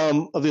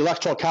outcome of the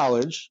Electoral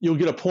College, you'll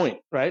get a point,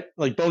 right?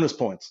 Like bonus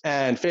points.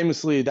 And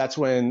famously, that's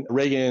when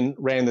Reagan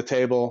ran the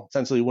table,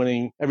 essentially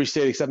winning every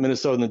state except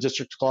Minnesota and the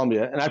District of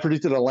Columbia. And I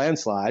predicted a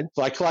landslide.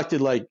 So I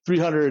collected like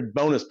 300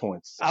 bonus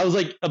points. I was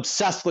like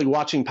obsessed like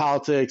watching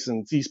politics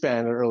and C-SPAN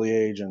at an early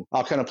age, and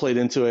I kind of played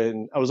into it.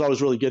 And I was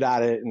always really good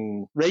at it.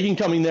 And Reagan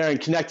coming there and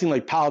connecting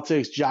like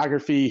politics,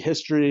 geography,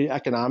 history,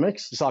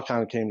 economics, this all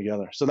kind of came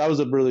together. So that was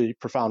a really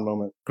profound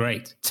moment.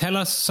 Great. Tell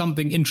us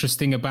something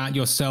interesting about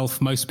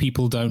yourself most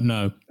people don't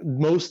know.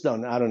 Most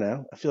don't. I don't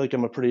know. I feel like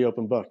I'm a pretty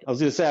open book. I was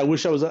going to say I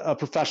wish I was a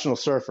professional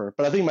surfer,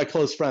 but I think my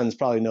close friends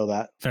probably know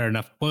that. Fair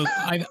enough. Well,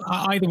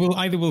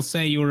 either will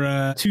say you're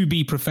a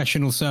to-be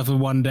professional surfer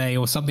one day,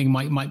 or something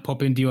might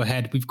pop into your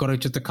head. We've got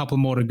just a couple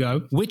more to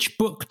go. Which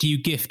book do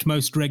you gift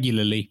most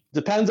regularly?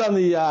 Depends on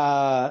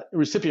the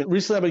recipient.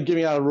 Recently, I've been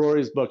giving out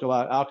Rory's book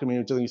about alchemy,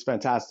 which I think is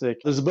fantastic.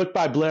 There's a book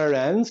by Blair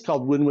Enns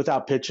called Win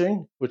Without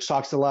Pitching, which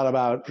talks a lot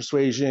about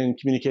persuasion,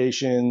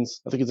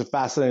 communications. I think it's a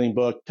fascinating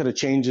book. Kind of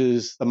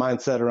changes the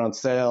mindset around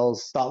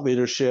sales, thought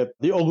leadership.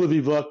 The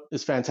Ogilvy book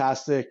is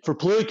fantastic. For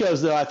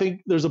politicos, though, I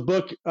think there's a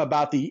book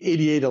about the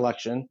 '88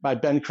 election by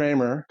Ben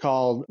Kramer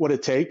called What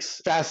It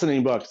Takes.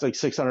 Fascinating book. It's like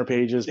 600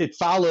 pages. It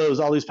follows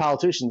all these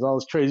politicians, all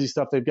this crazy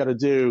stuff they've got to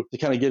do to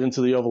kind of get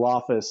into the Oval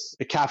Office.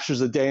 It captures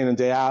the day in and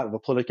day out of a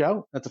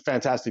Politico. That's a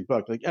fantastic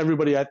book. Like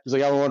everybody is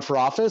like, I want to run for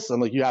office. I'm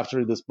like, you have to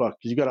read this book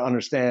because you got to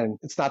understand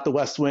it's not the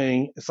West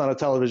Wing. It's not a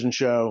television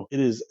show. It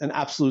is an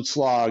absolute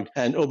slog.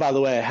 And oh, by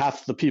the way,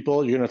 half the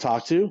people you're going to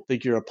talk to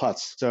think you're a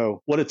putz.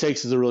 So What It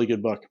Takes is a really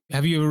good book.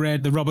 Have you ever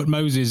read the Robert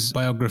Moses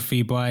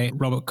biography by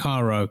Robert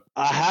Caro?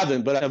 I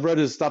haven't, but I've read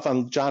his stuff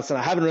on Johnson.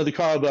 I haven't read the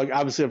Caro book.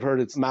 Obviously, I've heard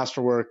it's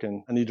masterwork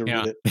and I need to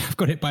read it. I've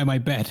got it by my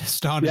bed.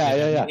 Started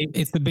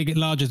It's the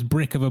largest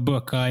brick of a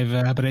book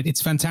but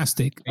it's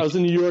fantastic. I was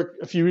in New York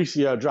a few weeks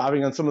ago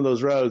driving on some of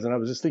those roads, and I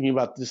was just thinking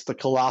about just the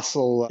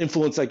colossal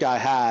influence that guy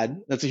had.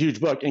 That's a huge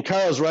book. And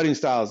Caro's writing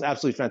style is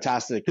absolutely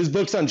fantastic. His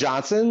books on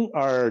Johnson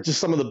are just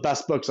some of the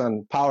best books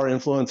on power,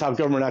 influence, how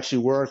government actually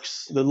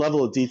works, the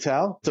level of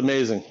detail. It's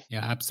amazing.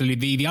 Yeah,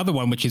 absolutely. The other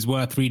one, which is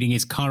worth reading,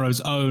 is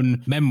Caro's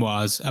own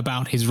memoirs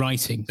about his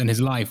writing and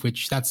his life,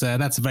 which that's a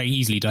very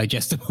easily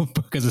digestible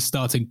book as a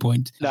starting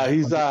point. No,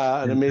 he's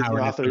an amazing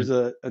author. He's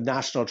a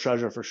national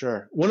treasure for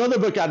sure. One other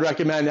book I'd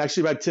recommend,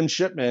 actually by Tim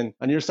Shipman,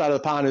 on your side of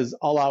the pond, is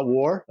All Out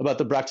War, about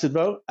the Brexit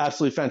vote.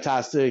 Absolutely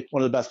fantastic.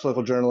 One of the best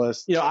political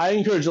journalists. I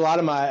encourage a lot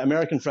of my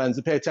American friends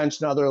to pay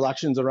attention to other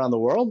elections around the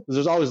world, because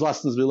there's always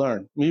lessons we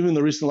learn. Even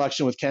the recent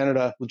election with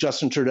Canada, with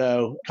Justin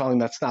Trudeau calling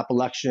that snap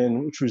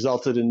election, which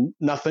resulted in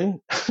nothing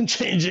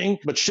changing.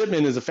 But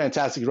Shipman is a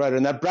fantastic writer.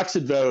 And that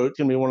Brexit vote is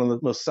going to be one of the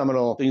most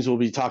seminal things we'll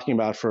be talking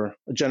about for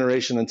a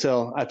generation,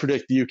 until I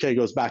predict the UK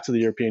goes back to the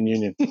European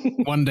Union.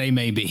 One day,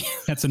 maybe.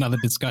 That's another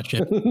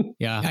discussion.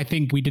 Yeah, I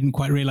think we didn't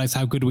quite realize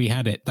how good we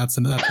had it. That's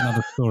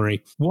another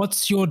story.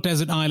 What's your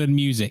desert island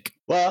music?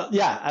 Well,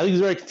 yeah, I think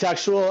it's very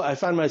contextual. I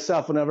find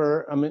myself,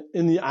 whenever I'm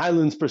in the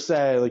islands per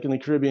se, like in the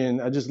Caribbean,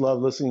 I just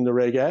love listening to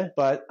reggae.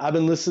 But I've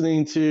been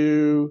listening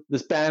to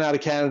this band out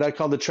of Canada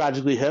called the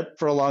Tragically Hip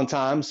for a long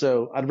time.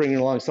 So I'd bring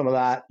along some of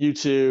that,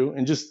 U2,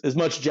 and just as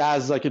much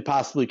jazz as I could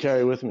possibly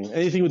carry with me.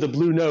 Anything with a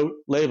Blue Note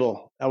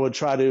label, I would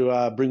try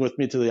to bring with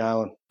me to the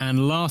island.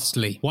 And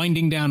lastly,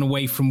 winding down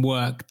away from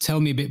work,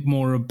 tell me a bit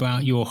more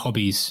about your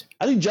hobbies.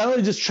 I think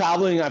generally just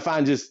traveling, I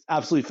find just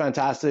absolutely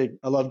fantastic.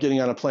 I love getting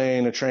on a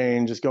plane, a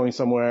train, just going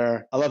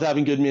somewhere. I love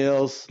having good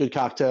meals, good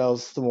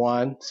cocktails, some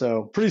wine.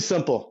 So pretty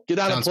simple. Get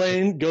on a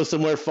plane, go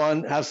somewhere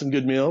fun, have some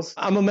good meals.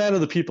 I'm a man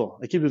of the people.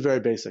 I keep it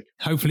very basic.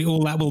 Hopefully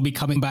all that will be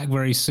coming back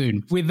very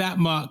soon. With that,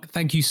 Marc,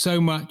 thank you so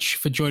much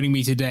for joining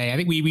me today. I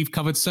think we've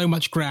covered so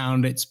much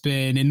ground. It's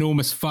been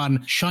enormous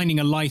fun shining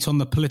a light on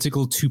the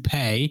political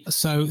toupee.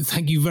 So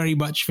thank you very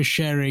much for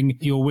sharing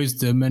your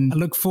wisdom, and I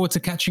look forward to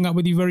catching up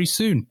with you very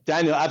soon.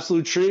 Daniel,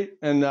 absolute treat,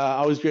 and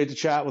always great to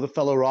chat with a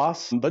fellow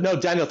Ross. But no,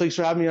 Daniel, thanks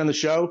for having me on the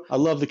show. I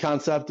love the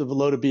concept of A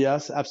Load of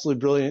BS. Absolutely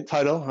brilliant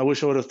title. I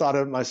wish I would have thought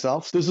of it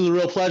myself. This is a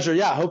real pleasure.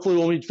 Yeah, hopefully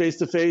we'll meet face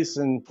to face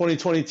in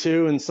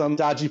 2022 in some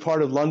dodgy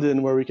part of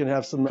London where we can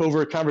have some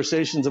covert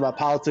conversations about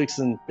politics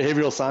and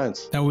behavioral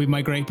science. That would be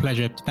my great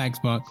pleasure. Thanks,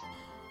 Marc.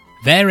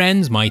 There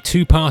ends my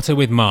two-parter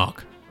with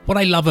Marc. What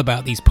I love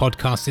about these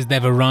podcasts is their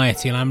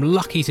variety, and I'm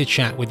lucky to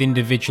chat with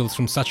individuals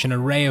from such an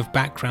array of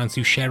backgrounds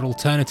who share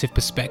alternative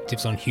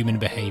perspectives on human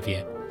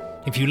behaviour.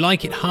 If you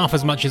like it half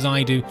as much as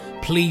I do,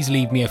 please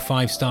leave me a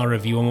 5-star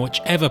review on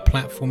whichever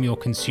platform you're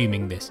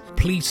consuming this.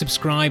 Please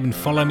subscribe and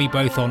follow me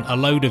both on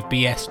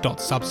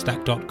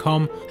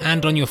aloadofbs.substack.com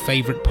and on your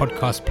favourite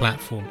podcast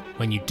platform.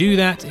 When you do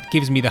that, it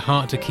gives me the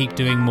heart to keep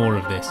doing more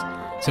of this.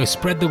 So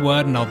spread the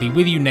word, and I'll be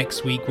with you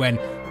next week when,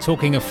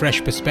 talking of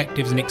fresh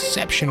perspectives and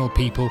exceptional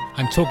people,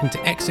 I'm talking to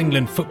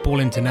ex-England football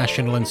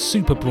international and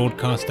super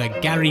broadcaster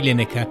Gary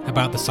Lineker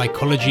about the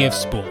psychology of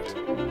sport.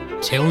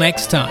 Till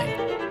next time.